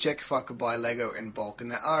just to check if I could buy Lego in bulk, and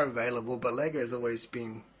they are available. But Lego has always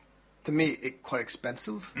been, to me, quite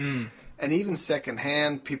expensive. And even second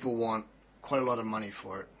hand, people want quite a lot of money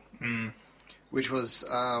for it. Which was,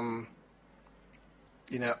 I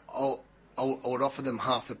would offer them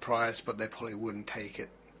half the price, but they probably wouldn't take it.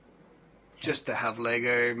 just to have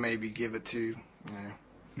Lego, maybe give it to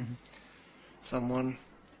someone.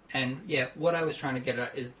 And yeah, what I was trying to get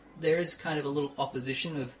at is there is kind of a little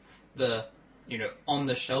opposition of the, on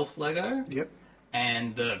the shelf Lego. Yep.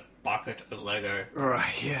 And the bucket of Lego.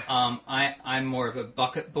 Right, yeah. I'm more of a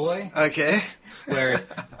bucket boy. Okay. Whereas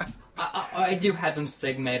I do have them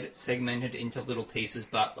segmented into little pieces,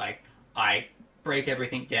 but like I break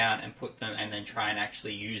everything down and put them, and then try and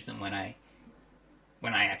actually use them when I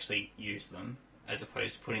actually use them, as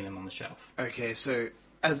opposed to putting them on the shelf. Okay, so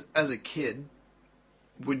as a kid,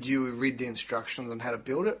 would you read the instructions on how to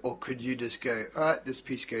build it, or could you just go, all right, this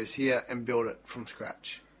piece goes here, and build it from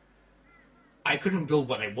scratch? I couldn't build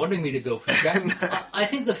what they wanted me to build from scratch. I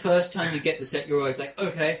think the first time you get the set, you're always like,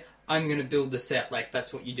 okay, I'm going to build the set like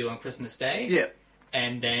that's what you do on Christmas Day. Yeah.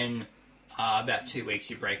 And then about 2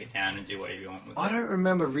 weeks you break it down and do whatever you want with it. I don't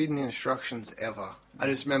remember reading the instructions ever. I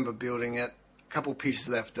just remember building it, a couple pieces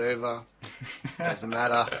left over, doesn't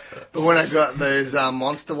matter. But when I got those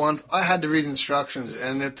monster ones, I had to read instructions,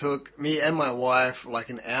 and it took me and my wife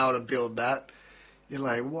like an hour to build that. You're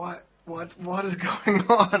like, what is going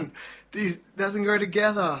on? These doesn't go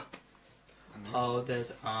together. Oh,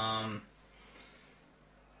 there's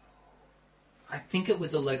I think it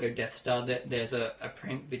was a Lego Death Star. There's a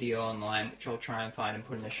prank video online, which I'll try and find and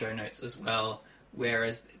put in the show notes as well.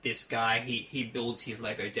 Whereas this guy, he builds his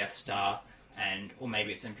Lego Death Star, or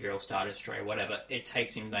maybe it's Imperial Star Destroyer, whatever. It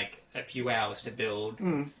takes him like a few hours to build,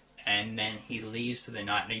 and then he leaves for the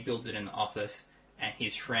night, and he builds it in the office, and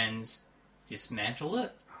his friends dismantle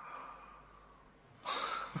it.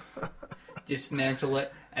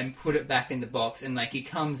 And put it back in the box, and like he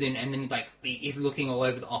comes in, and then like he's looking all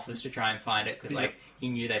over the office to try and find it because like he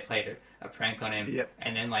knew they played a prank on him,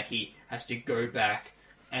 and then like he has to go back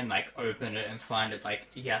and like open it and find it. Like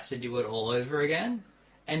he has to do it all over again.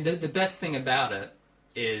 And the best thing about it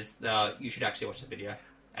is you should actually watch the video,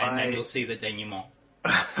 and then you'll see the denouement.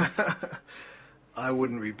 I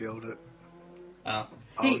wouldn't rebuild it. I'm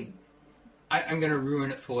going to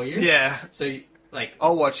ruin it for you. Yeah. So like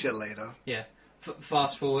I'll watch it later. Yeah.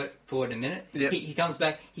 Fast forward a minute. Yep. He comes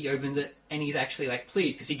back, he opens it, and he's actually like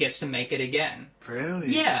pleased because he gets to make it again. Really?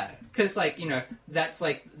 Yeah, because like that's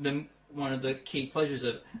like one of the key pleasures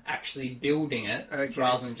of actually building it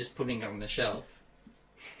rather than just putting it on the shelf.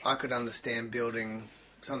 I could understand building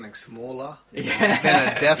something smaller than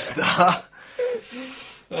Yeah. a Death Star.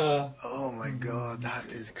 Oh my god, that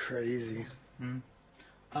is crazy.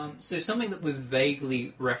 So something that we've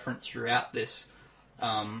vaguely referenced throughout this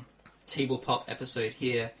Tablepop episode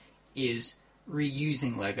here is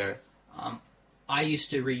reusing Lego. I used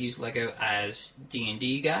to reuse Lego as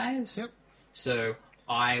D&D guys. Yep. So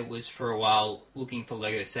I was for a while looking for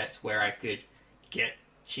Lego sets where I could get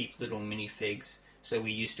cheap little minifigs. So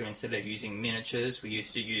we used to, instead of using miniatures, we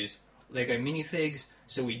used to use Lego minifigs.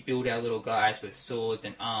 So we'd build our little guys with swords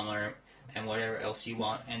and armor and whatever else you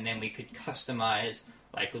want, and then we could customize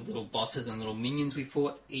like the little bosses and little minions we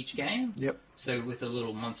fought each game. Yep. So with a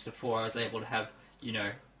little Monster 4, I was able to have,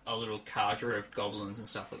 a little cadre of goblins and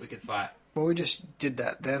stuff that we could fight. Well, we just did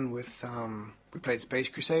that then with, we played Space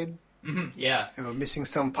Crusade. Mm-hmm, yeah. And we're missing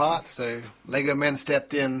some parts, so Lego Men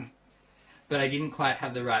stepped in. But I didn't quite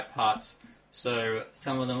have the right parts, so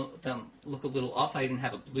some of them look a little off. I didn't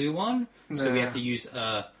have a blue one, so we have to use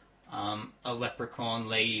a leprechaun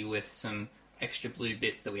lady with some extra blue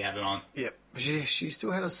bits that we added on. Yep. She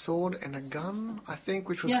still had a sword and a gun, I think,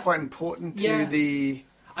 which was quite important to the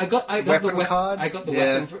I got weapon the card. I got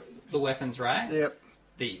the weapons right. Yep.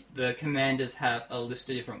 The commanders have a list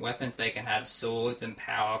of different weapons. They can have swords and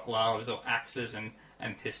power gloves or axes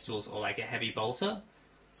and pistols or like a heavy bolter.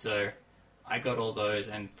 So I got all those,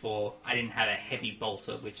 and I didn't have a heavy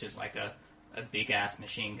bolter, which is like a big ass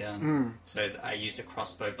machine gun. So I used a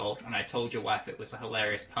crossbow bolt, and I told your wife it was a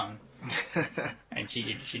hilarious pun. And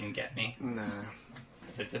she didn't get me. No.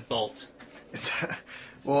 So it's a bolt.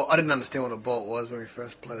 Well, I didn't understand what a bolt was when we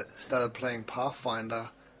first started playing Pathfinder.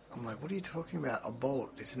 I'm like, what are you talking about? A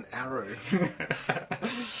bolt? It's an arrow.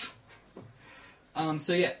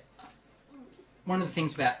 So yeah, one of the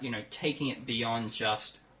things about taking it beyond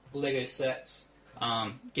just Lego sets,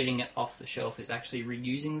 getting it off the shelf is actually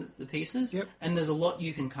reusing the pieces. Yep. And there's a lot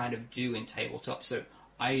you can kind of do in tabletop. So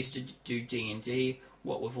I used to do D&D.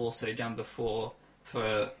 What we've also done before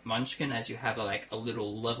for Munchkin, as you have a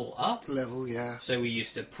little level up. Level, yeah. So we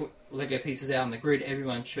used to put Lego pieces out on the grid.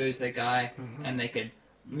 Everyone chose their guy, and they could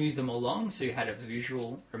move them along. So you had a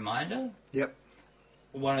visual reminder. Yep.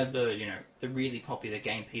 One of the the really popular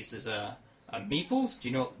game pieces are meeples. Do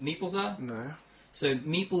you know what meeples are? No. So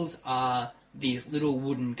meeples are these little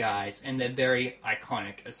wooden guys, and they're very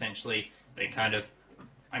iconic. Essentially, they kind of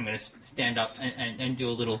I'm going to stand up and do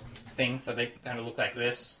a little thing so they kind of look like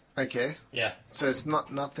this. Okay. Yeah. So it's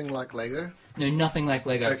nothing like Lego? No, nothing like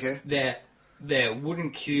Lego. Okay. They're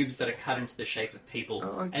wooden cubes that are cut into the shape of people.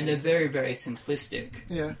 Oh, okay. And they're very, very simplistic.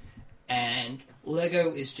 Yeah. And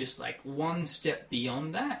Lego is just like one step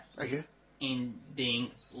beyond that Okay. in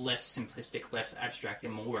being less simplistic, less abstract,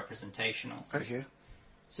 and more representational. Okay.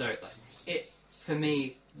 So, like, for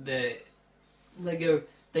me, the Lego,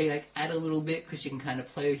 they like add a little bit because you can kind of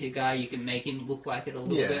play with your guy. You can make him look like it a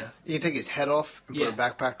little bit. Yeah. You can take his head off and put a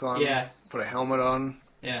backpack on. Yeah. Put a helmet on.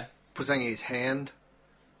 Yeah. Put something in his hand.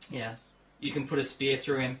 Yeah. You can put a spear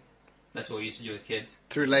through him. That's what we used to do as kids.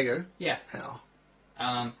 Through Lego? Yeah. How?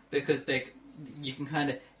 Because you can kind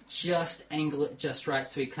of just angle it just right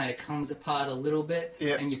so he kind of comes apart a little bit.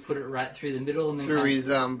 Yep. And you put it right through the middle. And then Through his,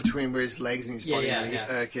 between where his legs and his body. Yeah.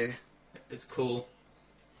 Okay. It's cool.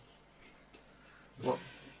 Well,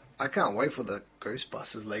 I can't wait for the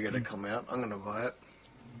Ghostbusters Lego to come out. I'm going to buy it.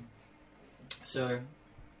 So,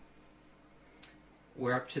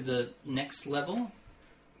 we're up to the next level.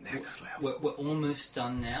 Next level. We're almost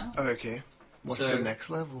done now. Oh, okay. What's the next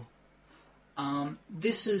level?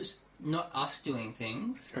 This is not us doing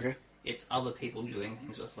things. Okay. It's other people doing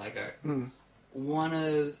things with Lego. Mm.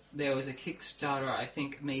 There was a Kickstarter, I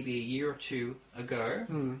think maybe a year or two ago,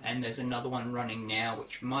 and there's another one running now,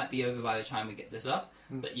 which might be over by the time we get this up,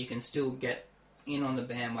 but you can still get in on the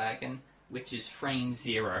bandwagon, which is Frame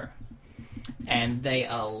Zero. And they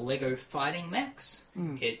are Lego fighting mechs.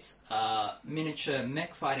 It's a miniature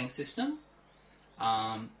mech fighting system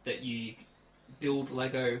that you build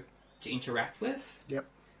Lego to interact with. Yep.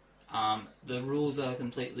 The rules are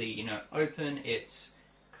completely, open. It's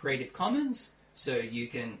Creative Commons, so you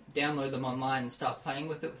can download them online and start playing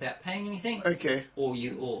with it without paying anything. Okay. Or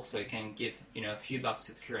you also can give, a few bucks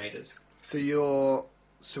to the creators. So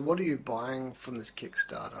what are you buying from this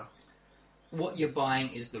Kickstarter? What you're buying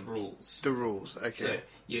is the rules. The rules, okay. So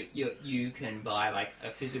you can buy like a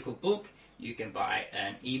physical book, you can buy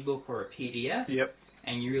an ebook or a PDF. Yep.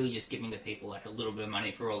 And you're really just giving the people like a little bit of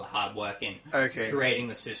money for all the hard work in creating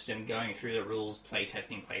the system, going through the rules,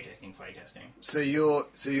 playtesting. So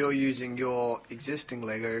you're using your existing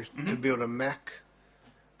Lego to build a mech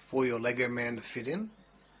for your Lego man to fit in,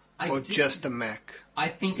 just a mech? I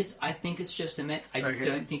think it's just a mech. I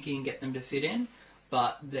don't think you can get them to fit in,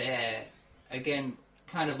 but they're again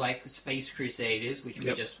kind of like Space Crusaders, which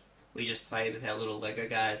we just played with our little Lego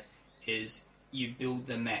guys. Is you build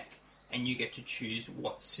the mech and you get to choose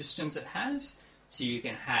what systems it has. So you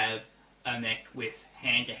can have a mech with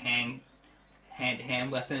hand-to-hand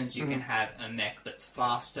weapons. You can have a mech that's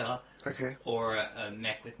faster, or a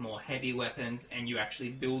mech with more heavy weapons, and you actually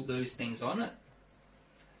build those things on it.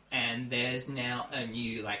 And there's now a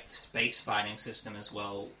new space fighting system as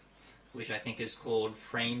well, which I think is called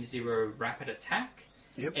Frame Zero Rapid Attack.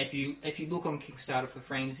 Yep. If you look on Kickstarter for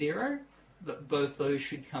Frame Zero, both those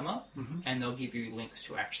should come up, and they'll give you links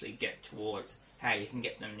to actually get towards how you can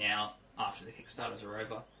get them now after the Kickstarters are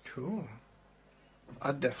over. Cool.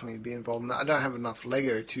 I'd definitely be involved in that. I don't have enough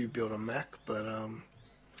Lego to build a mech, but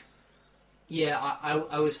yeah,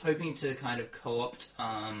 I was hoping to kind of co-opt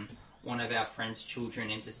one of our friends' children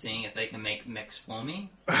into seeing if they can make mechs for me,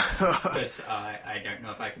 because I don't know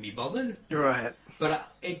if I can be bothered. Right.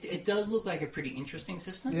 But it does look like a pretty interesting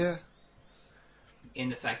system. Yeah. In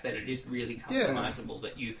the fact that it is really customizable,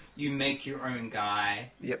 that you make your own guy.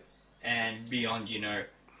 Yep. And beyond,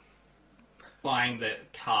 buying the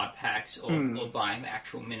card packs or buying the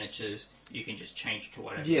actual miniatures, you can just change it to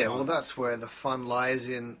whatever you want. Yeah, well, that's where the fun lies,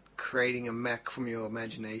 in creating a mech from your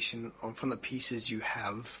imagination, or from the pieces you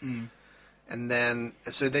have. And then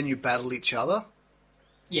you battle each other.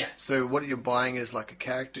 Yeah. So what you're buying is like a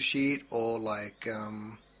character sheet, or like...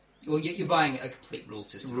 well, you're buying a complete rule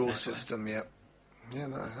system. Rule system, yep. Yeah,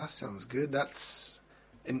 no, that sounds good. That's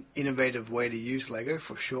an innovative way to use Lego,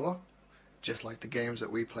 for sure. Just like the games that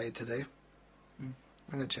we played today. I'm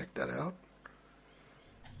going to check that out.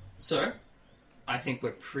 So, I think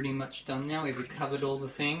we're pretty much done now. We've covered all the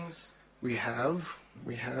things. We have.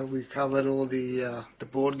 We covered all the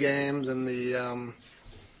board games and the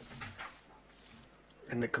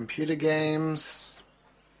computer games.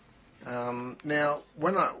 Now,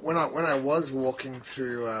 when I was walking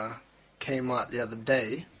through Kmart the other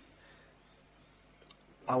day,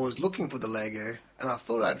 I was looking for the Lego, and I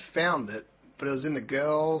thought I'd found it, but it was in the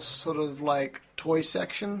girls' sort of toy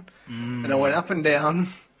section, and I went up and down,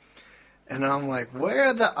 and I'm like, where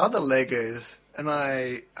are the other Legos? And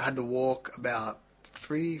I had to walk about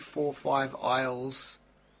 3, 4, 5 aisles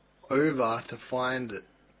over to find it.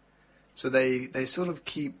 So they sort of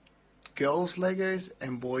keep girls' Legos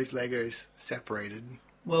and boys' Legos separated.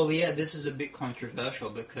 Well, yeah, this is a bit controversial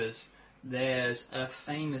because there's a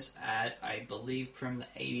famous ad, I believe, from the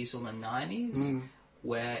 80s or the 90s,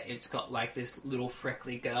 where it's got like this little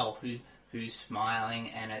freckly girl who's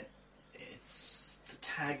smiling, and it's the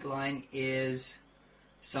tagline is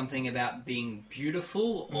something about being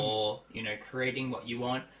beautiful or creating what you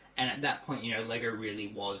want. And at that point, Lego really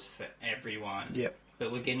was for everyone. Yep.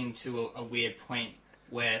 But we're getting to a weird point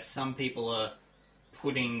where some people are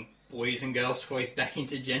putting boys and girls' toys back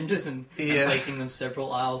into genders and placing them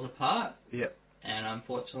several aisles apart. Yep. And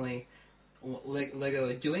unfortunately, Lego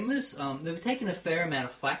are doing this. They've taken a fair amount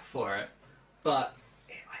of flack for it, but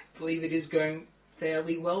I believe it is going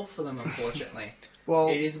fairly well for them, unfortunately. Well,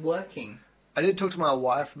 it is working. I did talk to my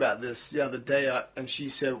wife about this the other day, and she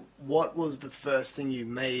said, what was the first thing you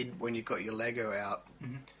made when you got your Lego out?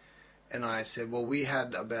 Mm-hmm. And I said, well, we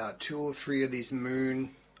had about 2 or 3 of these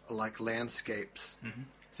moon, landscapes. Mm-hmm.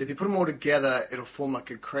 So if you put them all together, it'll form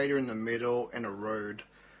like a crater in the middle and a road.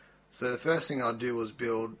 So the first thing I'll do was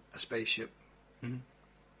build a spaceship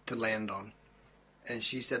to land on. And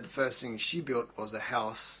she said the first thing she built was a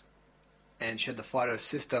house, and she had to fight her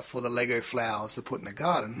sister for the Lego flowers to put in the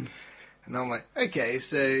garden. Mm-hmm. And I'm like, okay,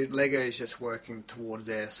 so Lego is just working towards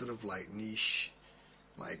their sort of niche.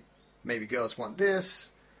 Maybe girls want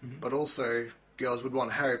this, but also girls would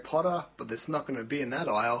want Harry Potter, but it's not going to be in that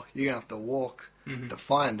aisle. You're going to have to walk to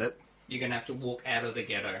find it. You're going to have to walk out of the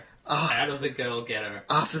ghetto. Out of the girl ghetto.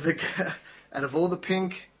 Out of all the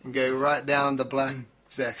pink and go right down the black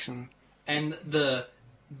section. And the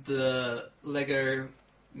Lego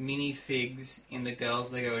minifigs in the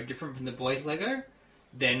girls' Lego are different from the boys' Lego.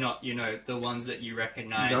 They're not, the ones that you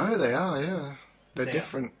recognise. No, they are, yeah. They're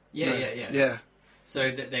different. Yeah.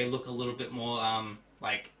 So that they look a little bit more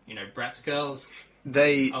Bratz girls.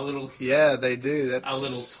 They do. That's a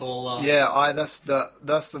little taller. Yeah, that's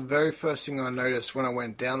the very first thing I noticed when I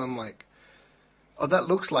went down. I'm like, oh, that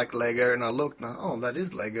looks like Lego, and I looked, and oh, that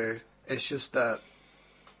is Lego. It's just that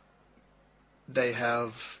they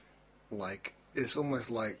have it's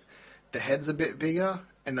almost like the head's a bit bigger,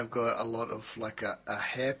 and they've got a lot of a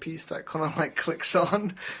hair piece that kind of clicks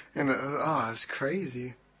on, and it's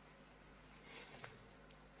crazy.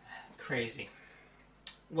 Crazy.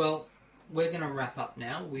 Well, we're going to wrap up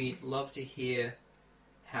now. We'd love to hear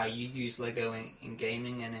how you use Lego in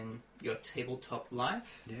gaming and in your tabletop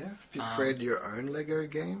life. Yeah, if you created your own Lego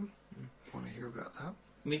game, want to hear about that?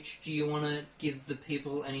 Mitch, do you want to give the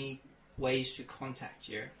people any ways to contact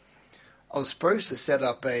you? I was supposed to set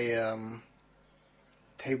up a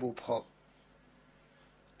Tablepop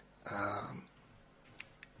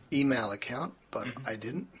email account, but I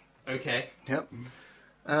didn't. Okay. Yep.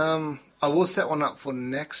 I will set one up for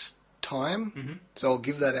next time, so I'll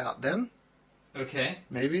give that out then. Okay.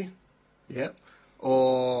 Maybe. Yep.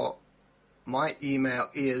 Or my email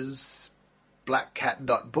is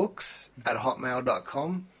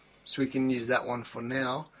blackcat.books@hotmail.com, so we can use that one for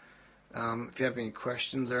now. If you have any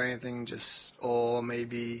questions or anything, or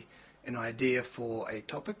maybe an idea for a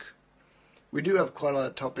topic. We do have quite a lot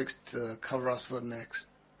of topics to cover us for the next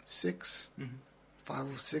 5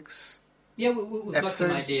 or 6. Yeah, we've got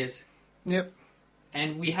some ideas. Yep.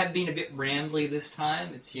 And we have been a bit rambly this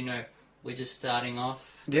time. It's, we're just starting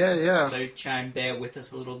off. Yeah. So try and bear with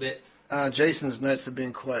us a little bit. Jason's notes have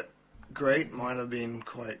been quite great. Mine have been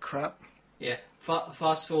quite crap. Yeah.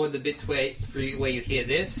 Fast forward the bits where you hear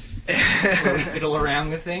this, where we fiddle around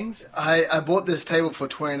with things. I bought this table for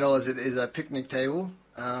 $20. It is a picnic table.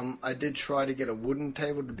 I did try to get a wooden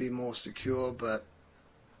table to be more secure, but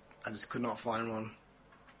I just could not find one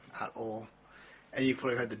at all. And you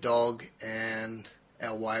probably heard the dog and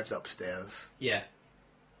our wives upstairs. Yeah.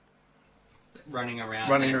 Running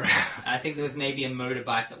around. I think there was maybe a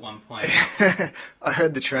motorbike at one point. I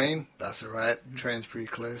heard the train. That's alright. The train's pretty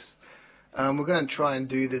close. We're going to try and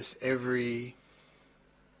do this every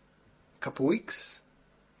couple weeks.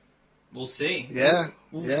 We'll see. Yeah.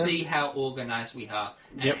 We'll see how organised we are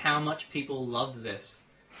and how much people love this.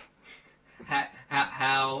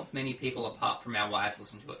 How many people apart from our wives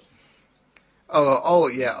listen to it? Oh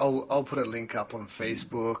yeah. I'll put a link up on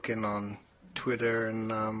Facebook and on Twitter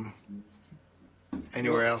and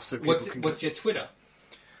anywhere else so people can. What's your Twitter?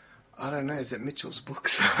 I don't know. Is it Mitchell's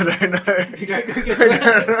Books? I don't know. You don't know your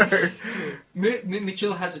Twitter?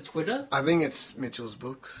 Mitchell has a Twitter? I think it's Mitchell's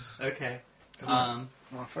Books. Okay. My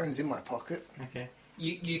phone's in my pocket. Okay.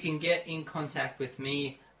 You can get in contact with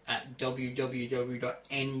me at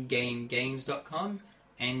www.endgamegames.com.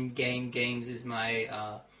 Endgame Games is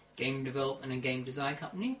my game development and game design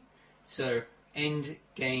company. So,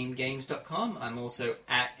 endgamegames.com. I'm also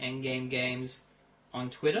at endgamegames on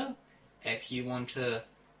Twitter. If you want to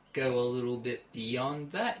go a little bit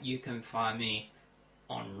beyond that, you can find me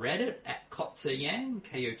on Reddit at Kotzuyang,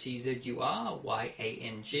 Kotzuyang.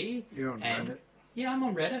 You're on Reddit? Yeah, I'm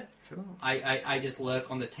on Reddit. Cool. I just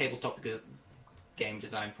lurk on the tabletop game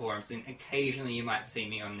design forums, and occasionally you might see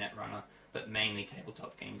me on Netrunner, but mainly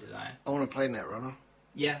tabletop game design. I want to play Netrunner.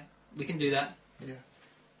 Yeah, we can do that. Yeah.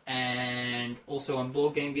 And also on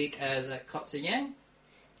Board Game Geek as a Kotzuyang.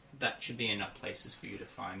 That should be enough places for you to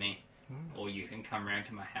find me. Or you can come around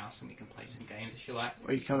to my house and we can play some games if you like.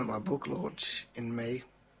 Or you come to my book launch in May.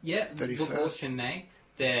 Yeah, 31st. book launch in May.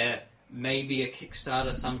 There may be a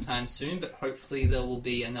Kickstarter sometime soon, but hopefully there will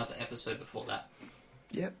be another episode before that.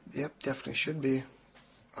 Yep, definitely should be.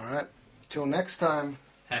 Alright, till next time.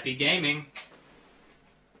 Happy gaming!